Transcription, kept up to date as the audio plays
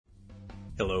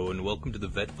Hello and welcome to the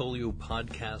Vetfolio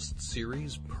podcast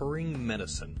series, Purring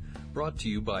Medicine, brought to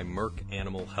you by Merck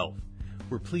Animal Health.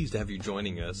 We're pleased to have you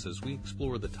joining us as we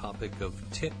explore the topic of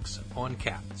ticks on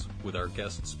cats with our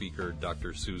guest speaker,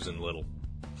 Dr. Susan Little.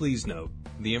 Please note,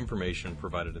 the information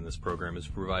provided in this program is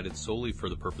provided solely for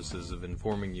the purposes of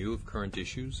informing you of current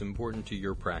issues important to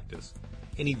your practice.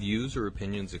 Any views or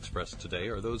opinions expressed today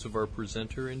are those of our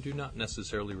presenter and do not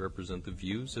necessarily represent the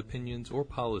views, opinions, or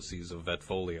policies of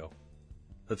Vetfolio.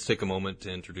 Let's take a moment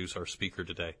to introduce our speaker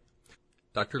today.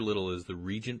 Dr. Little is the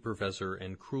Regent Professor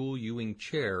and Crewel Ewing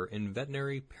Chair in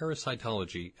Veterinary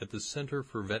Parasitology at the Center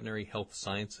for Veterinary Health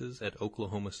Sciences at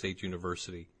Oklahoma State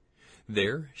University.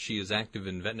 There, she is active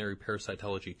in veterinary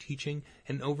parasitology teaching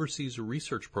and oversees a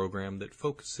research program that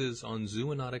focuses on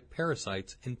zoonotic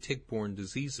parasites and tick-borne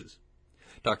diseases.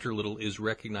 Dr. Little is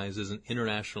recognized as an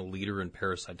international leader in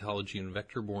parasitology and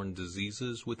vector-borne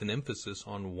diseases with an emphasis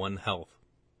on One Health.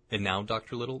 And now,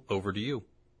 Dr. Little, over to you.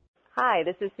 Hi,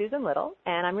 this is Susan Little,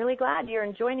 and I'm really glad you're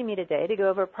joining me today to go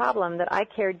over a problem that I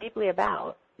care deeply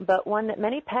about, but one that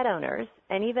many pet owners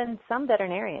and even some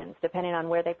veterinarians, depending on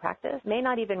where they practice, may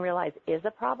not even realize is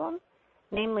a problem,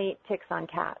 namely ticks on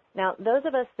cats. Now, those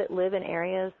of us that live in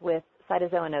areas with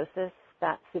cytozoonosis,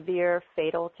 that severe,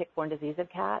 fatal tick-borne disease of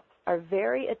cats, are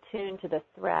very attuned to the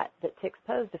threat that ticks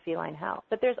pose to feline health.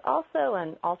 But there's also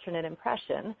an alternate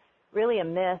impression, really a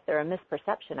myth or a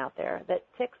misperception out there, that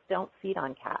ticks don't feed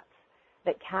on cats,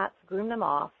 that cats groom them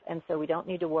off, and so we don't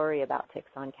need to worry about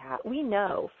ticks on cats. We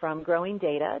know from growing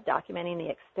data documenting the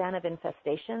extent of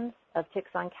infestations of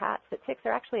ticks on cats that ticks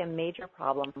are actually a major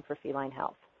problem for feline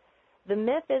health. The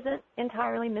myth isn't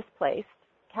entirely misplaced.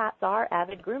 Cats are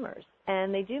avid groomers,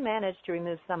 and they do manage to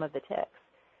remove some of the ticks.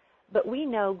 But we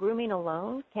know grooming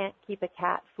alone can't keep a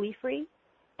cat flea-free,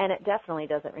 and it definitely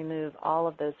doesn't remove all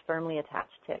of those firmly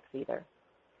attached ticks either.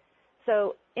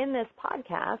 So in this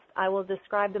podcast, I will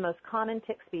describe the most common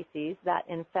tick species that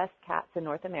infest cats in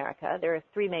North America. There are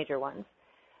three major ones.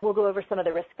 We'll go over some of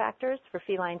the risk factors for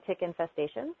feline tick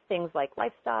infestation, things like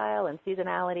lifestyle and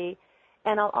seasonality,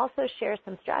 and I'll also share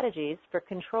some strategies for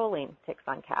controlling ticks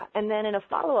on cats. And then in a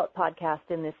follow-up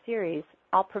podcast in this series,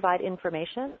 I'll provide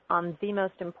information on the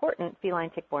most important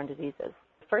feline tick-borne diseases.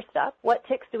 First up, what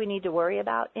ticks do we need to worry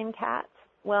about in cats?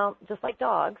 Well, just like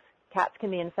dogs, cats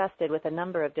can be infested with a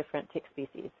number of different tick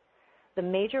species. The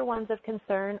major ones of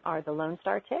concern are the Lone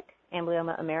Star tick,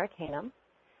 Amblyomma americanum,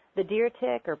 the deer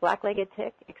tick or black-legged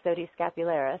tick, Ixodes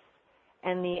scapularis,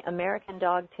 and the American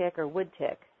dog tick or wood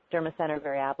tick, Dermacentor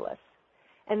variabilis.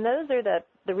 And those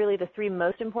are really the three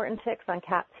most important ticks on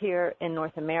cats here in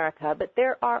North America, but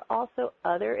there are also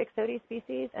other Ixodes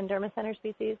species and Dermacentor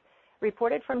species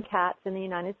reported from cats in the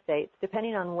United States,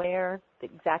 depending on where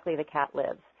exactly the cat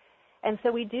lives. And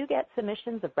so we do get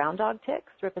submissions of brown dog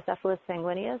ticks, Rhipicephalus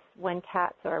sanguineus, when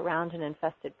cats are around an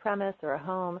infested premise or a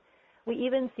home. We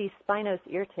even see Spinos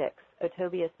ear ticks,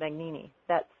 Otobius magnini,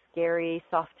 that scary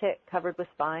soft tick covered with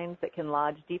spines that can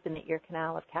lodge deep in the ear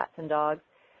canal of cats and dogs.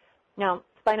 Now,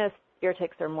 Spinos ear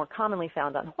ticks are more commonly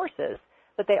found on horses,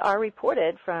 but they are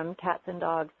reported from cats and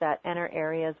dogs that enter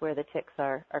areas where the ticks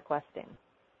are questing.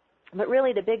 But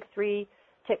really the big three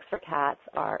ticks for cats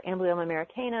are Amblyomma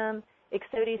americanum,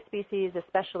 Ixodes species,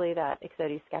 especially that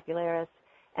Ixodes scapularis,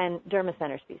 and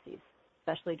Dermacentor species,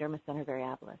 especially Dermacentor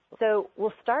variabilis. So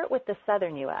we'll start with the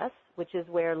southern U.S., which is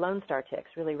where Lone Star ticks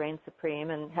really reign supreme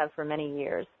and have for many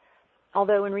years.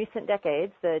 Although in recent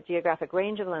decades, the geographic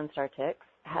range of Lone Star ticks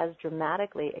has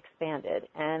dramatically expanded,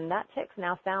 and that tick's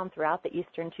now found throughout the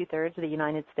eastern two-thirds of the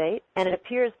United States, and it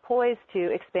appears poised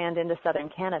to expand into southern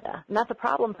Canada. And that's a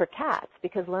problem for cats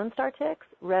because Lone Star ticks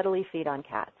readily feed on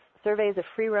cats. Surveys of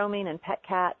free-roaming and pet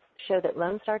cats show that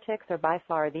Lone Star ticks are by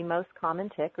far the most common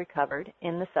tick recovered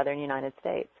in the southern United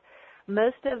States.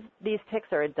 Most of these ticks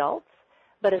are adults,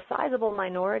 but a sizable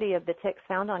minority of the ticks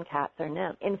found on cats are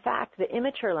nymphs. In fact, the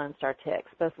immature Lone Star ticks,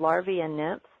 both larvae and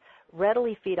nymphs,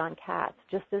 readily feed on cats,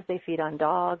 just as they feed on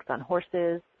dogs, on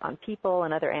horses, on people,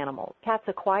 and other animals. Cats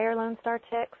acquire Lone Star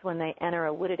ticks when they enter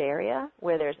a wooded area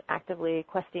where there's actively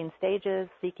questing stages,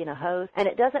 seeking a host. And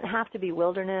it doesn't have to be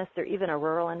wilderness or even a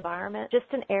rural environment,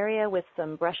 just an area with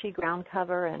some brushy ground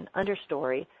cover and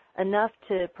understory, enough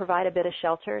to provide a bit of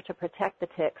shelter to protect the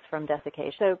ticks from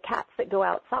desiccation. So cats that go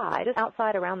outside, just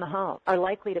outside around the home, are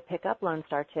likely to pick up Lone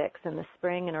Star ticks in the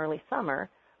spring and early summer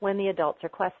when the adults are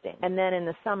questing, and then in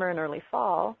the summer and early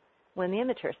fall when the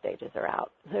immature stages are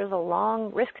out. There's a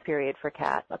long risk period for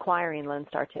cats acquiring Lone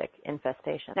Star tick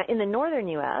infestation. Now, in the northern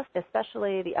U.S.,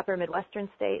 especially the upper Midwestern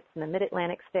states and the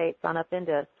mid-Atlantic states on up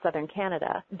into southern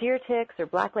Canada, deer ticks or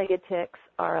black-legged ticks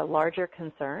are a larger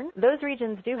concern. Those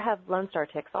regions do have Lone Star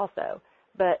ticks also,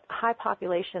 but high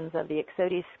populations of the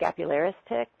Ixodes scapularis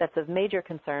tick that's of major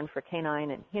concern for canine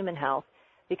and human health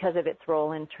because of its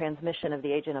role in transmission of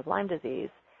the agent of Lyme disease.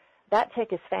 That tick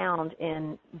is found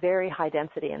in very high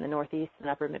density in the Northeast and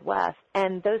Upper Midwest,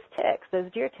 and those ticks,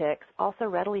 those deer ticks, also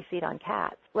readily feed on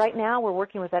cats. Right now we're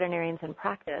working with veterinarians in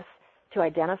practice to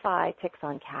identify ticks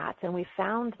on cats, and we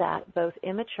found that both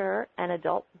immature and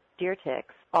adult deer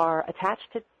ticks are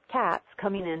attached to cats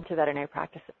coming into veterinary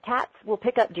practice. Cats will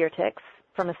pick up deer ticks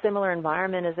from a similar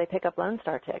environment as they pick up Lone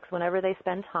Star ticks whenever they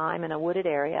spend time in a wooded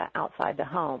area outside the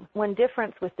home. One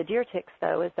difference with the deer ticks,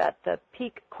 though, is that the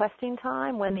peak questing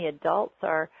time, when the adults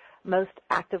are most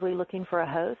actively looking for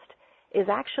a host, is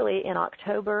actually in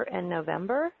October and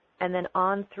November, and then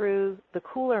on through the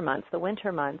cooler months, the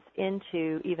winter months,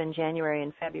 into even January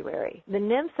and February. The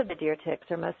nymphs of the deer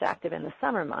ticks are most active in the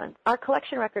summer months. Our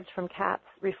collection records from cats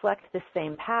reflect this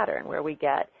same pattern, where we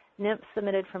get nymphs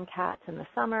submitted from cats in the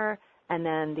summer, and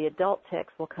then the adult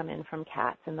ticks will come in from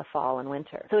cats in the fall and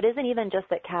winter. So it isn't even just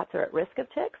that cats are at risk of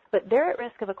ticks, but they're at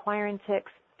risk of acquiring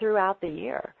ticks throughout the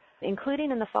year,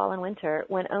 including in the fall and winter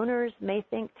when owners may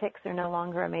think ticks are no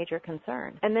longer a major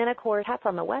concern. And then, of course, cats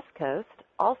on the West Coast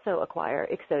also acquire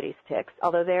Ixodes ticks,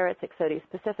 although there it's Ixodes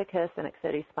pacificus and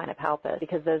Ixodes spinopalpus,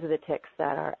 because those are the ticks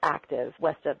that are active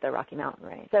west of the Rocky Mountain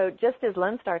range. So just as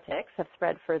Lone Star ticks have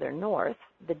spread further north,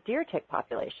 the deer tick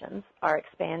populations are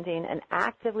expanding, and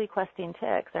actively questing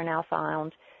ticks are now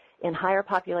found in higher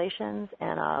populations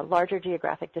and a larger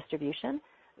geographic distribution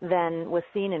than was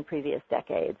seen in previous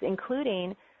decades,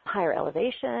 including higher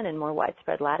elevation and more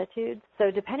widespread latitudes.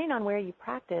 So depending on where you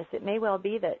practice, it may well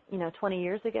be that, 20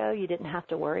 years ago you didn't have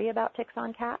to worry about ticks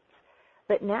on cats.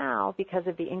 But now, because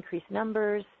of the increased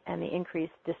numbers and the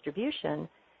increased distribution,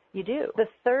 you do. The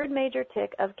third major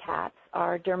tick of cats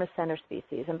are Dermacentor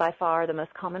species, and by far the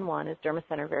most common one is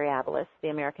Dermacentor variabilis, the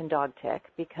American dog tick,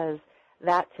 because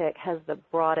that tick has the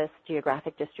broadest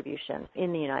geographic distribution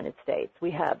in the United States. We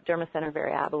have Dermacentor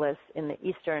variabilis in the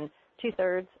eastern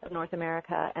two-thirds of North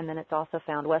America, and then it's also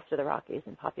found west of the Rockies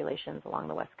in populations along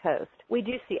the west coast. We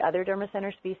do see other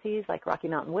Dermacentor species like Rocky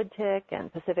Mountain wood tick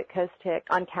and Pacific coast tick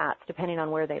on cats depending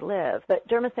on where they live, but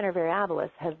Dermacentor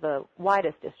variabilis has the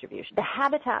widest distribution. The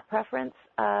habitat preference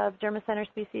of Dermacentor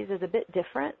species is a bit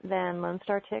different than Lone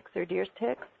Star ticks or deer's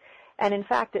ticks, and in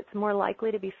fact it's more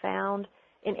likely to be found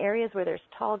in areas where there's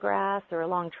tall grass or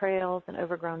along trails and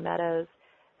overgrown meadows.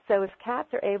 So if cats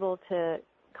are able to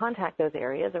contact those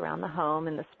areas around the home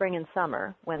in the spring and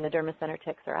summer when the Dermacentor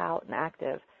ticks are out and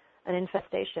active, an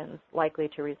infestation is likely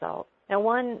to result. Now,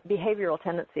 one behavioral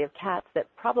tendency of cats that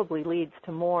probably leads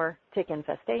to more tick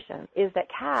infestation is that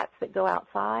cats that go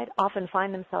outside often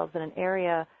find themselves in an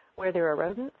area where there are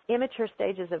rodents. Immature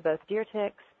stages of both deer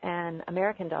ticks and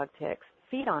American dog ticks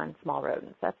feed on small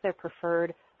rodents. That's their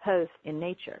preferred host in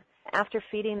nature. After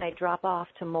feeding, they drop off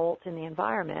to molt in the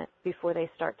environment before they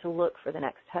start to look for the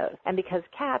next host. And because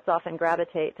cats often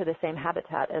gravitate to the same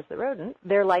habitat as the rodent,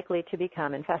 they're likely to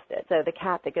become infested. So the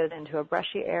cat that goes into a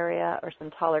brushy area or some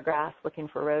taller grass looking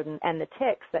for rodent, and the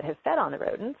ticks that have fed on the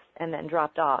rodents and then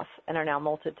dropped off and are now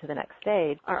molted to the next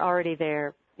stage are already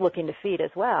there looking to feed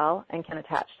as well and can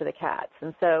attach to the cats.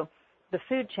 And so the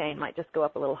food chain might just go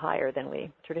up a little higher than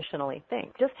we traditionally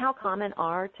think. Just how common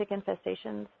are tick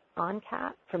infestations on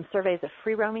cats? From surveys of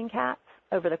free-roaming cats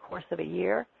over the course of a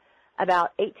year,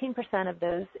 about 18% of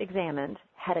those examined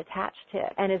had attached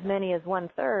ticks, and as many as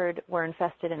one-third were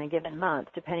infested in a given month,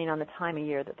 depending on the time of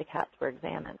year that the cats were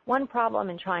examined. One problem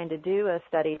in trying to do a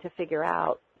study to figure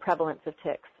out prevalence of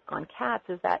ticks on cats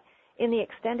is that in the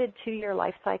extended 2-year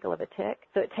life cycle of a tick,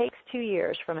 so it takes 2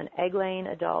 years from an egg-laying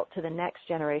adult to the next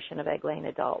generation of egg-laying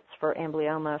adults for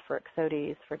amblyomma, for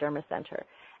Ixodes, for Dermacentor.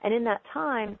 And in that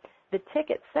time, the tick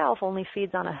itself only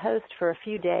feeds on a host for a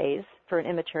few days for an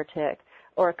immature tick,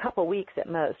 or a couple weeks at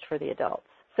most for the adults.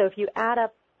 So if you add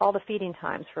up all the feeding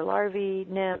times for larvae,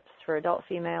 nymphs, for adult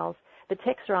females, the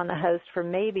ticks are on the host for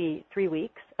maybe 3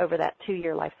 weeks over that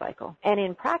 2-year life cycle. And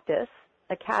in practice,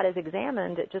 a cat is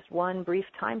examined at just one brief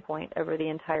time point over the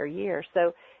entire year.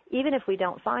 So even if we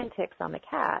don't find ticks on the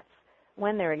cats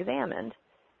when they're examined,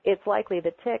 it's likely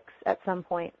the ticks at some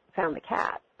point found the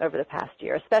cat over the past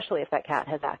year, especially if that cat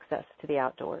has access to the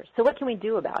outdoors. So what can we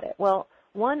do about it? Well,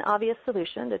 one obvious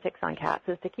solution to ticks on cats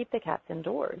is to keep the cats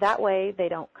indoors. That way they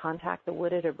don't contact the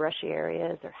wooded or brushy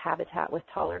areas or habitat with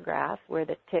taller grass where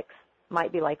the ticks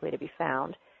might be likely to be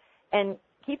found. And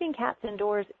keeping cats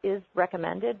indoors is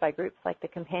recommended by groups like the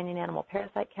Companion Animal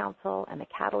Parasite Council and the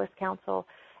Catalyst Council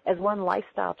as one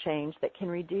lifestyle change that can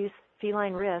reduce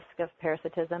feline risk of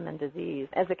parasitism and disease.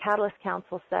 As the Catalyst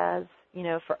Council says,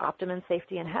 for optimum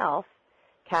safety and health,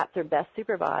 cats are best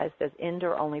supervised as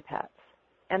indoor-only pets.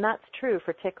 And that's true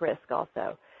for tick risk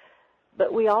also.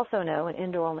 But we also know an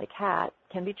indoor-only cat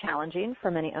can be challenging for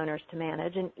many owners to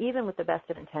manage, and even with the best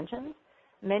of intentions,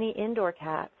 many indoor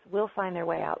cats will find their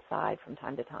way outside from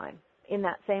time to time. In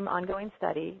that same ongoing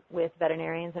study with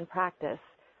veterinarians in practice,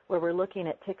 where we're looking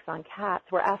at ticks on cats,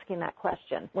 we're asking that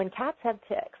question. When cats have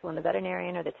ticks, when the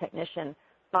veterinarian or the technician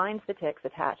finds the ticks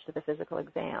attached to the physical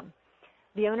exam,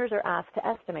 the owners are asked to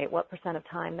estimate what % of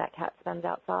time that cat spends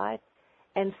outside.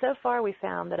 And so far we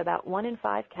found that about 1 in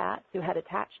 5 cats who had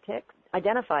attached ticks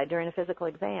identified during a physical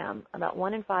exam, about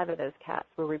 1 in 5 of those cats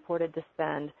were reported to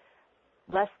spend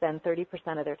less than 30%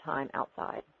 of their time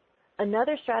outside.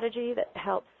 Another strategy that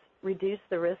helps reduce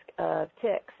the risk of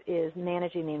ticks is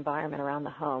managing the environment around the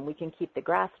home. We can keep the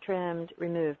grass trimmed,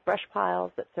 remove brush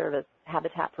piles that serve as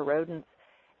habitat for rodents,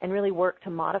 and really work to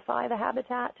modify the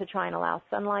habitat to try and allow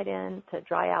sunlight in, to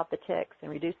dry out the ticks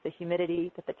and reduce the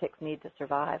humidity that the ticks need to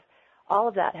survive. All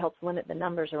of that helps limit the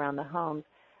numbers around the homes.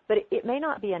 But it may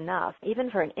not be enough. Even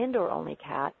for an indoor-only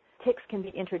cat, ticks can be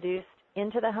introduced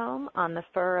into the home on the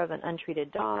fur of an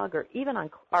untreated dog or even on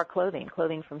our clothing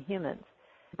from humans.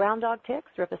 Brown dog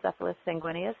ticks, Rhipicephalus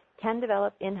sanguineus, can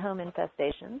develop in-home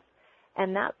infestations,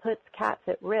 and that puts cats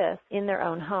at risk in their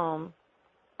own home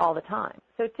all the time.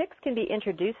 So ticks can be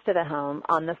introduced to the home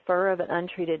on the fur of an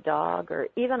untreated dog or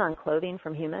even on clothing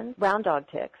from humans. Brown dog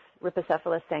ticks,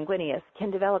 Rhipicephalus sanguineus,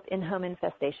 can develop in-home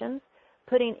infestations,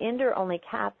 putting indoor-only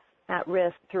cats at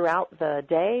risk throughout the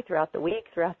day, throughout the week,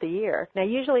 throughout the year. Now,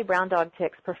 usually brown dog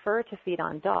ticks prefer to feed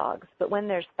on dogs, but when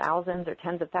there's thousands or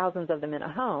tens of thousands of them in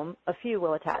a home, a few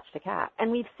will attach to cats.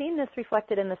 And we've seen this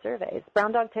reflected in the surveys.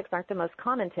 Brown dog ticks aren't the most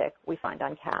common tick we find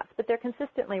on cats, but they're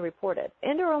consistently reported.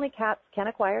 Indoor-only cats can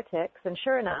acquire ticks, and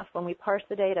sure enough, when we parse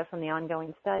the data from the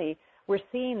ongoing study, we're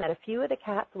seeing that a few of the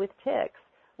cats with ticks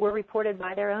were reported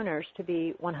by their owners to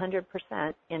be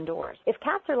 100% indoors. If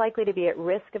cats are likely to be at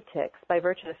risk of ticks by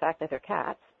virtue of the fact that they're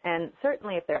cats, and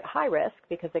certainly if they're at high risk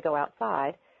because they go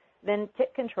outside, then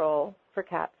tick control for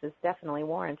cats is definitely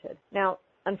warranted. Now,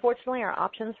 unfortunately, our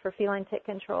options for feline tick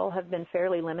control have been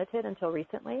fairly limited until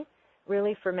recently.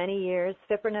 Really, for many years,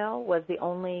 Fipronil was the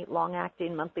only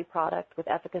long-acting monthly product with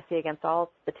efficacy against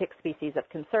all the tick species of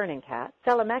concern in cats.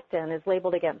 Selamectin is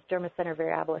labeled against Dermacentor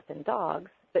variabilis in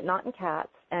dogs, but not in cats,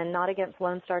 and not against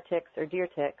Lone Star ticks or deer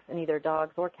ticks in either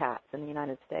dogs or cats in the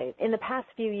United States. In the past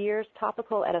few years,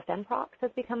 topical Etofenprox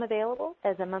has become available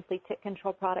as a monthly tick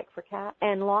control product for cats,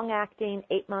 and long-acting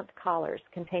 8-month collars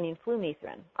containing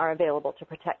flumethrin are available to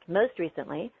protect. Most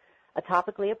recently, a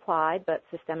topically applied but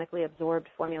systemically absorbed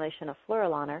formulation of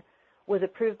Fluorolana was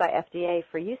approved by FDA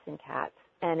for use in cats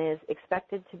and is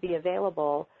expected to be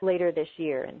available later this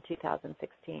year in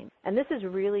 2016. And this is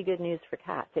really good news for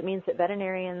cats. It means that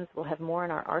veterinarians will have more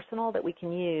in our arsenal that we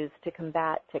can use to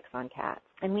combat ticks on cats.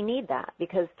 And we need that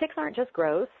because ticks aren't just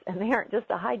gross and they aren't just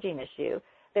a hygiene issue.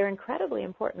 They're incredibly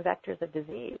important vectors of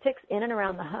disease. Ticks in and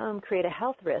around the home create a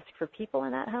health risk for people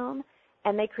in that home,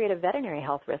 and they create a veterinary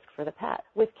health risk for the pet.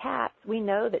 With cats, we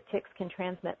know that ticks can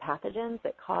transmit pathogens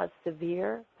that cause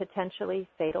severe, potentially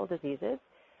fatal diseases.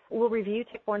 We'll review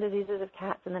tick-borne diseases of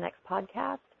cats in the next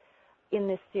podcast in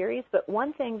this series, but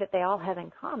one thing that they all have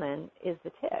in common is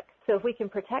the tick. So if we can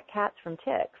protect cats from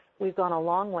ticks, we've gone a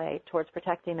long way towards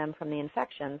protecting them from the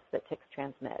infections that ticks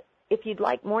transmit. If you'd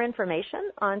like more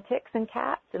information on ticks and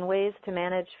cats and ways to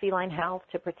manage feline health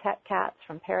to protect cats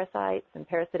from parasites and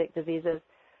parasitic diseases,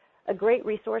 a great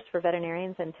resource for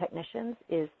veterinarians and technicians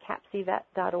is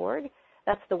capcvet.org.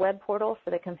 That's the web portal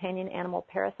for the Companion Animal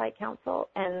Parasite Council,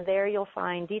 and there you'll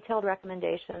find detailed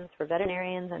recommendations for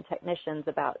veterinarians and technicians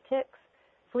about ticks,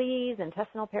 fleas,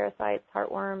 intestinal parasites,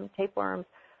 heartworm, tapeworms,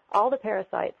 all the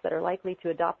parasites that are likely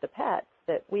to adopt the pets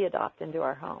that we adopt into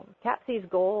our home. CAPC's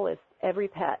goal is every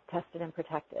pet tested and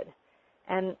protected,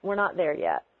 and we're not there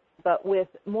yet. But with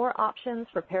more options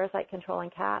for parasite control in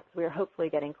cats, we are hopefully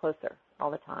getting closer all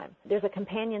the time. There's a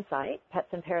companion site,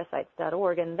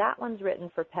 petsandparasites.org, and that one's written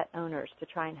for pet owners to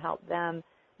try and help them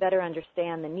better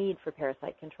understand the need for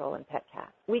parasite control in pet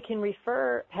cats. We can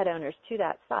refer pet owners to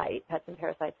that site,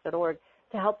 petsandparasites.org,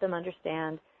 to help them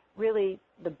understand really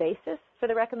the basis for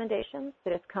the recommendations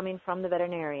that is coming from the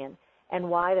veterinarian and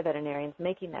why the veterinarian's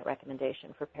making that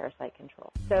recommendation for parasite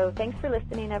control. So thanks for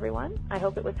listening, everyone. I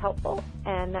hope it was helpful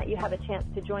and that you have a chance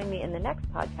to join me in the next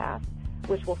podcast,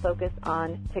 which will focus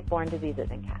on tick-borne diseases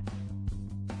in cats.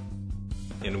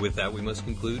 And with that, we must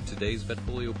conclude today's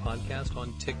Vetfolio podcast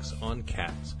on ticks on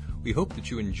cats. We hope that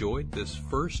you enjoyed this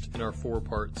first in our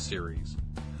 4-part series.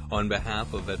 On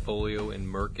behalf of Vetfolio and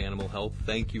Merck Animal Health,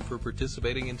 thank you for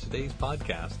participating in today's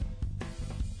podcast.